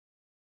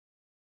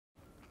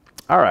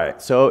All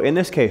right, so in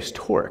this case,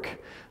 torque.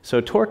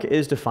 So torque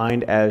is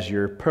defined as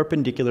your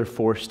perpendicular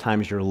force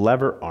times your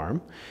lever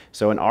arm.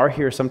 So in R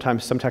here,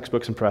 sometimes some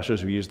textbooks and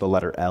professors will use the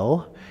letter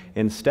L.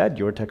 Instead,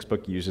 your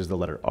textbook uses the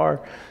letter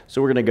R.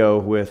 So we're going to go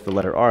with the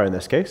letter R in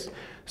this case.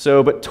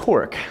 So, but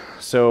torque.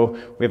 So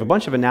we have a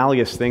bunch of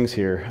analogous things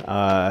here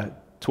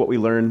to what we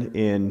learned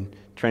in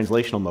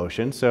translational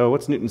motion. So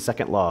what's Newton's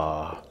second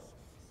law?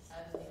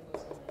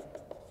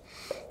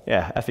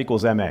 Yeah, F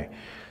equals ma.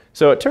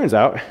 So it turns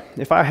out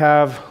if I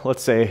have,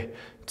 let's say,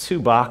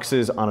 two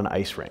boxes on an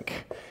ice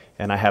rink,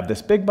 and I have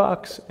this big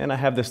box and I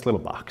have this little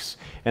box,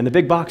 and the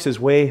big box is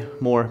way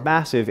more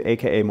massive,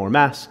 aka more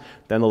mass,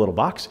 than the little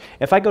box.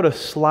 If I go to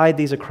slide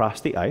these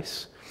across the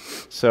ice,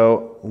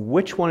 so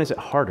which one is it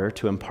harder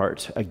to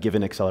impart a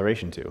given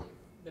acceleration to?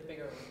 The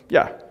bigger one.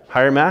 Yeah,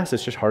 higher mass,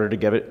 it's just harder to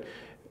give it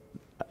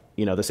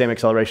the same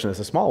acceleration as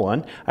a small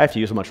one. I have to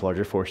use a much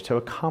larger force to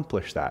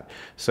accomplish that.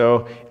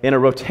 So in a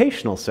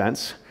rotational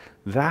sense,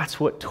 that's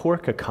what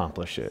torque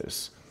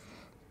accomplishes.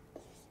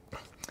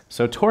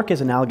 So torque is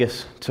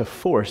analogous to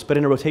force, but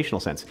in a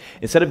rotational sense.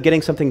 Instead of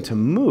getting something to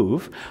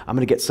move, I'm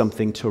going to get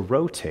something to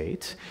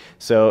rotate.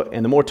 So,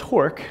 and the more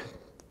torque,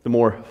 the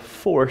more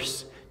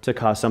force to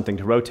cause something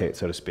to rotate,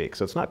 so to speak.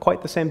 So it's not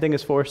quite the same thing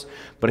as force,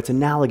 but it's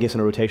analogous in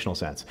a rotational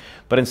sense.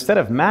 But instead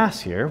of mass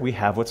here, we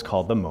have what's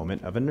called the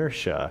moment of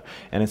inertia.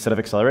 And instead of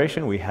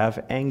acceleration, we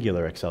have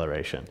angular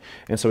acceleration.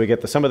 And so we get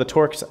the sum of the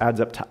torques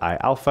adds up to I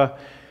alpha.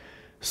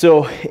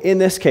 So in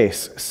this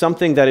case,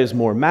 something that is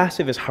more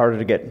massive is harder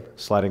to get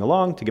sliding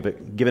along to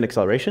give an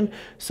acceleration.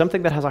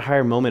 Something that has a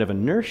higher moment of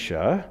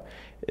inertia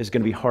is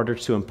going to be harder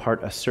to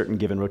impart a certain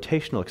given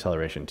rotational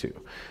acceleration to.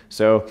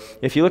 So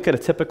if you look at a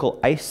typical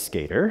ice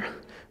skater,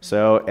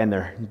 and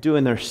they're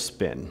doing their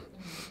spin.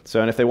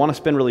 So, and if they want to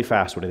spin really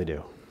fast, what do?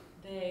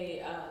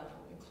 They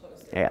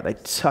close Yeah, they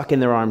tuck in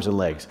their arms and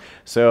legs.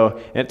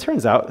 So, and it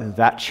turns out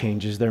that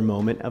changes their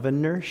moment of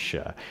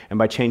inertia. And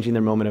by changing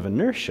their moment of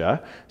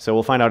inertia, so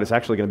we'll find out it's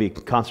actually going to be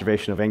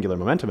conservation of angular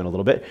momentum in a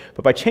little bit,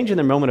 but by changing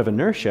their moment of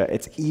inertia,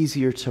 it's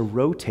easier to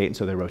rotate, and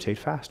so they rotate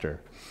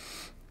faster.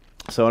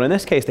 So in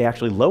this case, they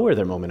actually lower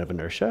their moment of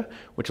inertia,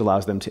 which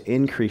allows them to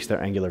increase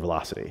their angular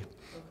velocity.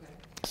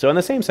 So in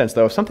the same sense,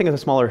 though, if something has a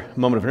smaller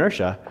moment of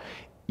inertia,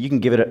 you can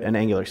give it an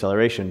angular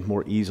acceleration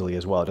more easily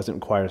as well. It doesn't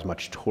require as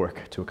much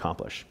torque to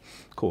accomplish.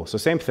 Cool, so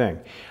same thing.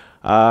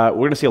 We're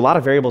going to see a lot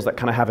of variables that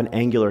kind of have an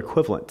angular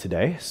equivalent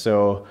today.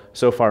 So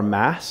far,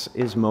 mass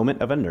is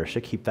moment of inertia.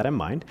 Keep that in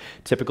mind.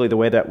 Typically, the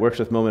way that works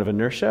with moment of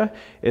inertia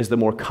is the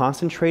more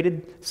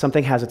concentrated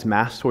something has its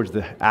mass towards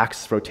the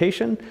axis of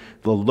rotation,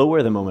 the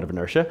lower the moment of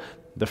inertia.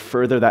 The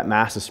further that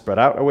mass is spread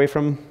out away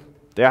from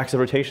the axis of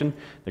rotation,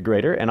 the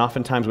greater. And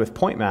oftentimes with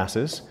point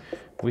masses,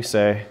 we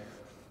say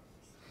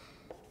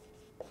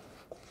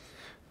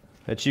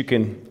that you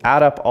can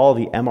add up all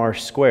the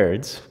mr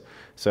squareds.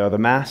 So the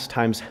mass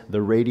times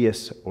the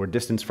radius or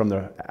distance from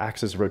the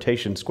axis of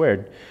rotation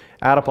squared,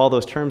 add up all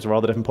those terms of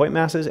all the different point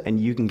masses, and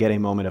you can get a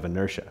moment of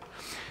inertia.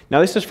 Now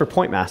this is for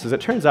point masses.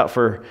 It turns out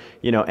for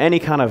any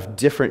kind of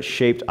different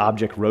shaped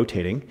object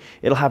rotating,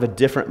 it'll have a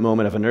different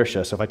moment of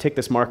inertia. So if I take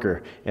this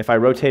marker, if I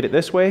rotate it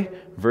this way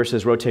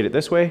versus rotate it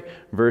this way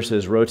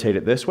versus rotate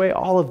it this way,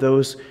 all of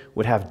those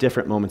would have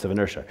different moments of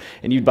inertia.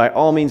 And you by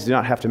all means do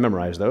not have to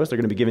memorize those. They're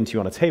going to be given to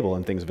you on a table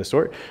and things of this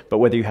sort. But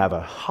whether you have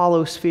a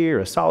hollow sphere,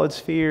 a solid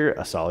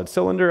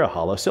cylinder, a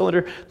hollow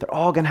cylinder, they're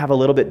all going to have a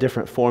little bit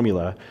different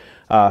formula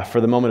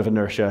for the moment of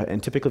inertia.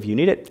 And typically if you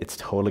need it, it's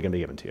totally going to be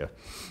given to you.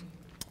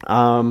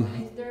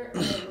 Is there,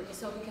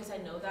 so because I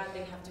know that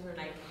they have to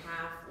write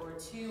half or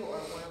 2 or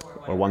 1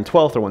 or whatever. Or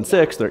 1/12 or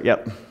 1/6,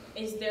 yep.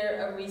 Is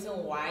there a reason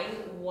why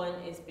one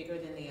is bigger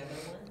than the other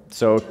one?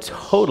 So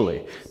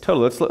totally.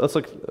 Let's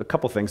look at a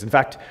couple things. In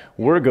fact,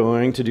 we're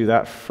going to do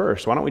that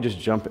first. Why don't we just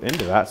jump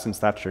into that since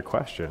that's your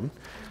question.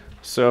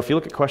 So if you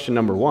look at question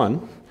number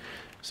 1,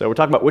 so we're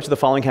talking about which of the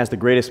following has the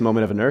greatest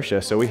moment of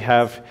inertia. So we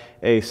have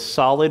a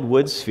solid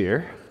wood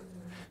sphere.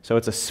 So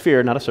it's a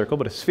sphere, not a circle,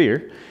 but a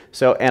sphere.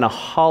 So, and a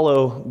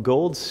hollow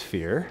gold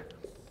sphere.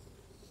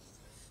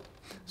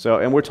 So,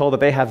 and we're told that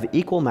they have the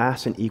equal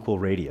mass and equal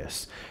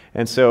radius.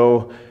 And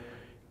so,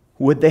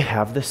 would they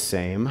have the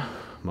same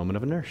moment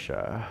of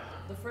inertia?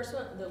 The first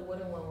one, the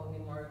wooden one, will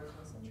be more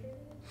concentrated?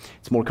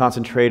 It's more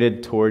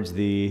concentrated towards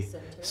the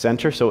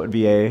center, so it would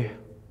be a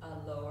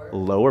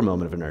lower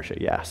moment of inertia.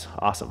 Yes,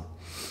 awesome.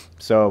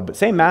 So, but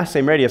same mass,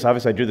 same radius.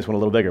 Obviously, I drew this one a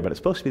little bigger, but it's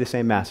supposed to be the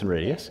same mass and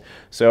radius.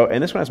 So,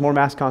 and this one has more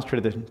mass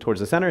concentrated towards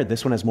the center.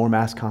 This one has more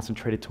mass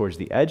concentrated towards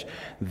the edge.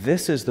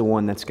 This is the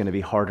one that's going to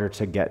be harder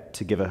to get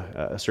to give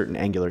a certain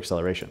angular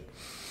acceleration.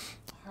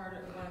 Harder,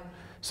 why?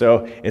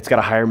 So, it's got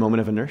a higher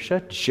moment of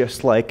inertia,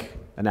 just like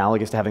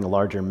analogous to having a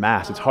larger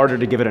mass. It's harder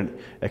to give it an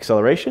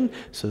acceleration.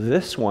 So,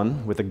 this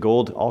one with the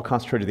gold all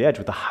concentrated to the edge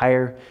with a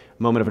higher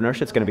moment of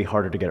inertia, it's going to be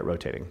harder to get it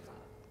rotating.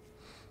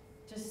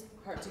 Just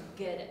hard to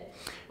get it.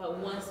 But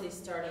once it's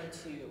starting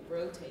to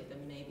rotate, then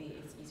maybe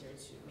it's easier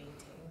to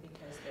maintain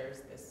because because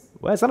there's this.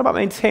 Well, it's not about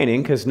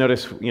maintaining, because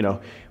notice,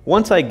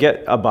 once I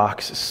get a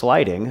box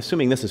sliding,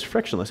 assuming this is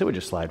frictionless, it would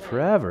just slide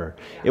forever.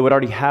 Yeah. It would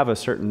already have a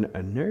certain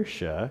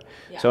inertia,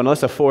 so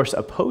unless a force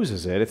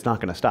opposes it, it's not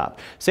going to stop.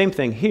 Same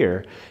thing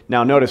here.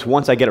 Now notice,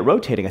 once I get it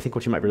rotating, I think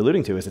what you might be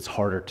alluding to is it's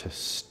harder to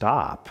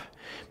stop,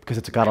 because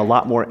it's got a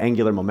lot more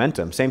angular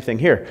momentum. Same thing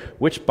here.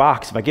 Which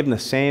box, if I give them the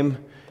same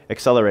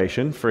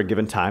acceleration for a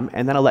given time,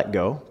 and then I let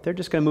go, they're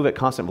just going to move at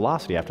constant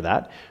velocity after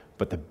that.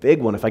 But the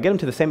big one, if I get them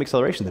to the same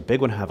acceleration, the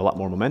big one have a lot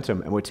more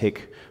momentum and would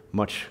take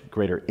much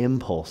greater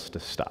impulse to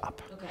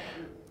stop. Okay.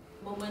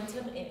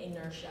 Momentum and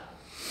inertia.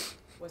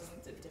 What's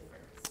the difference?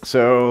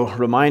 So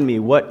remind me,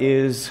 what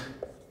is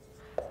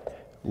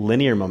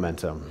linear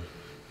momentum?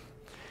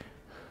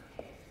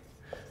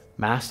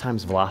 Mass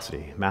times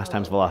velocity. Mass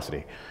times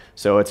velocity.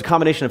 So it's a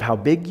combination of how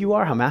big you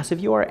are, how massive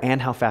you are,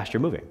 and how fast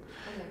you're moving.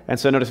 Okay. And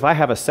so notice if I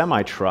have a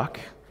semi-truck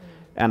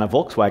and a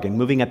Volkswagen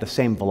moving at the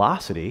same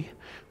velocity,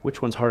 which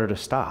one's harder to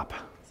stop?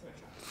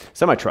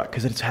 Semi-truck,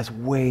 because it has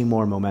way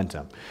more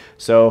momentum.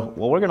 So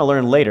what we're going to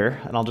learn later,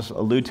 and I'll just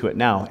allude to it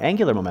now,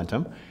 angular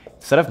momentum,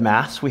 instead of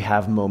mass, we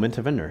have moment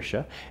of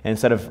inertia, and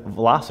instead of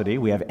velocity,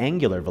 we have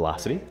angular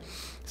velocity.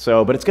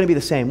 So, but it's going to be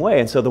the same way.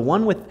 And so the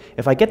one with,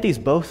 if I get these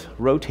both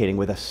rotating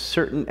with a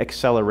certain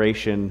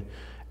acceleration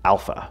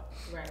alpha,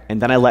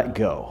 and then I let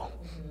go,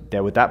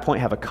 they would at that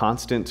point have a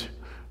constant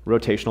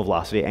rotational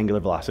velocity, angular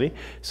velocity.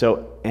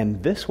 So,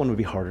 and this one would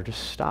be harder to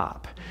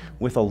stop.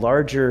 With a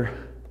larger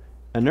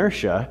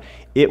inertia,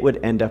 it would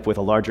end up with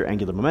a larger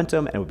angular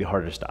momentum and it would be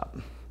harder to stop.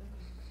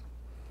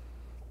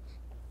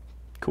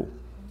 Cool.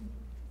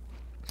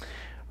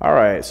 All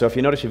right, so if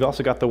you notice, you've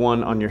also got the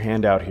one on your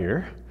handout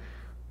here.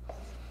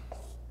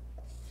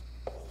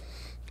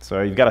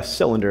 So you've got a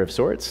cylinder of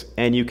sorts,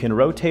 and you can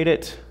rotate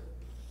it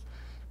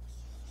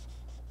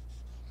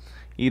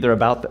either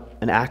about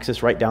an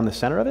axis right down the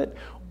center of it,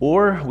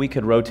 or we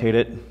could rotate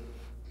it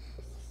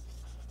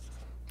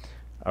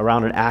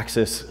around an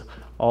axis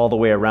all the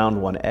way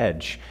around one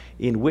edge,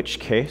 in which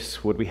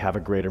case would we have a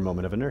greater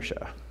moment of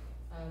inertia?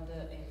 The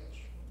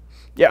edge.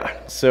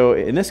 Yeah, so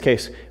in this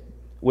case,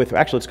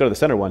 actually let's go to the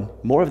center one,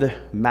 more of the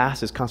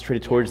mass is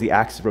concentrated towards the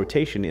axis of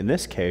rotation in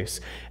this case,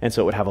 and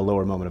so it would have a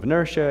lower moment of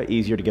inertia,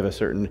 easier to give a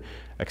certain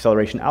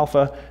acceleration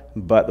alpha,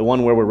 but the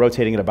one where we're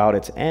rotating it about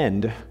its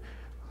end,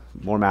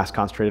 more mass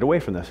concentrated away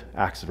from the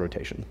axis of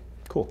rotation.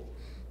 Cool.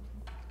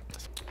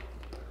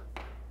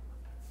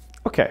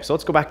 Okay, so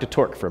let's go back to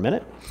torque for a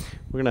minute.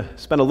 We're going to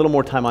spend a little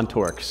more time on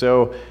torque.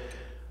 So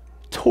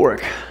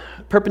torque,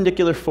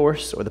 perpendicular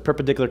force, or the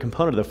perpendicular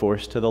component of the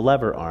force to the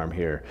lever arm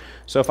here.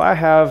 So if I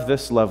have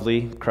this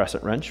lovely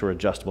crescent wrench or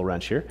adjustable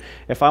wrench here,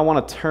 if I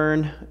want to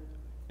turn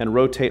and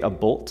rotate a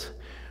bolt,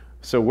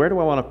 so where do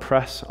I want to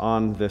press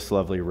on this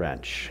lovely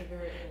wrench?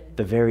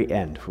 The very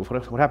end.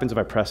 What happens if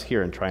I press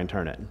here and try and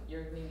turn it?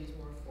 You're going to use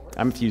more force.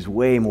 I'm going to use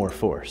way more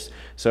force.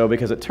 So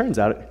because it turns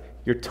out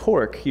your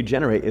torque you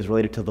generate is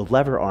related to the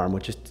lever arm,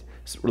 which is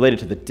related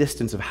to the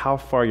distance of how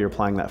far you're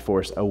applying that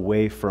force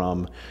away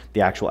from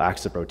the actual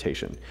axis of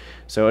rotation.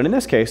 So, and in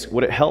this case,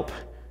 would it help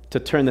to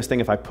turn this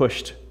thing if I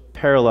pushed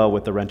parallel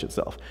with the wrench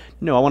itself?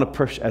 No, I want to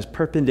push as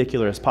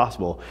perpendicular as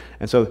possible.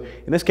 And so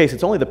in this case,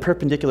 it's only the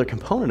perpendicular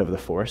component of the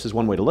force is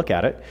one way to look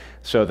at it,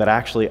 so that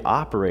actually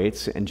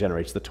operates and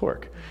generates the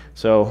torque.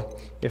 So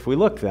if we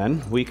look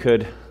then, we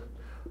could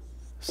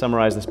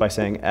summarize this by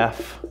saying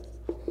F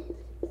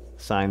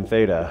sine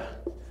theta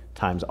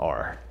times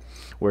R,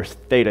 where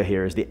theta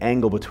here is the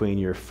angle between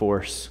your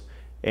force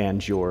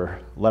and your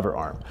lever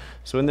arm.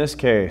 So in this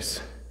case,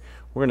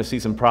 we're going to see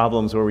some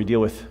problems where we deal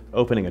with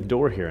opening a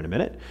door here in a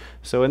minute.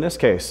 So in this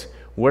case,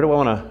 where do I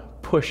want to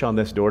push on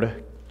this door to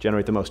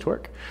generate the most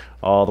torque?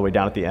 All the way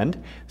down at the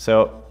end.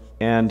 So,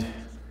 and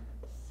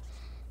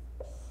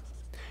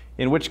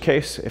in which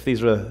case, if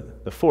these are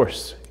the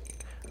force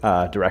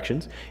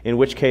directions, in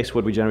which case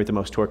would we generate the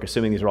most torque,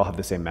 assuming these all have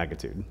the same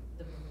magnitude?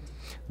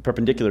 The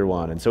perpendicular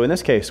one. And so in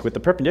this case, with the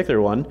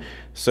perpendicular one,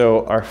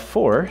 so our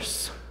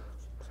force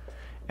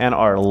and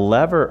our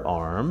lever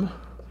arm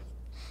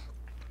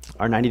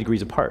are 90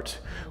 degrees apart.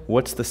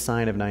 What's the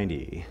sine of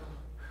 90?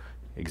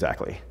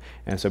 Exactly.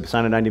 And so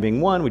sine of 90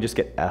 being 1, we just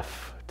get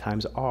F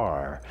times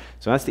R.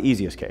 So that's the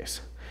easiest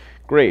case.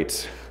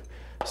 Great.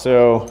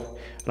 So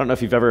I don't know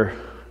if you've ever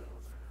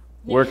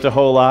worked a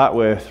whole lot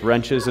with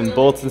wrenches and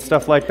bolts and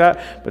stuff like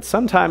that, but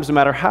sometimes no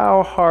matter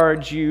how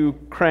hard you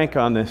crank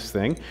on this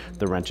thing,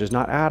 the wrench is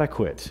not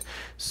adequate.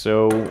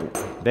 So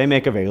they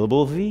make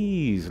available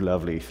these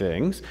lovely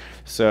things.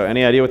 So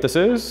any idea what this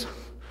is?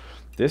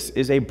 This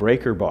is a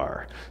breaker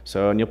bar.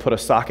 So, and you'll put a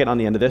socket on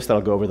the end of this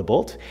that'll go over the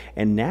bolt,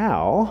 and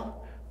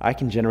now I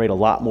can generate a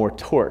lot more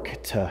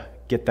torque to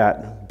get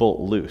that bolt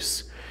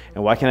loose.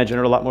 And why can I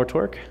generate a lot more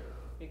torque?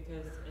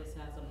 Because it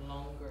has a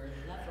longer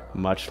lever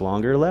arm. Much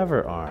longer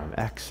lever arm.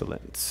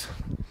 Excellent.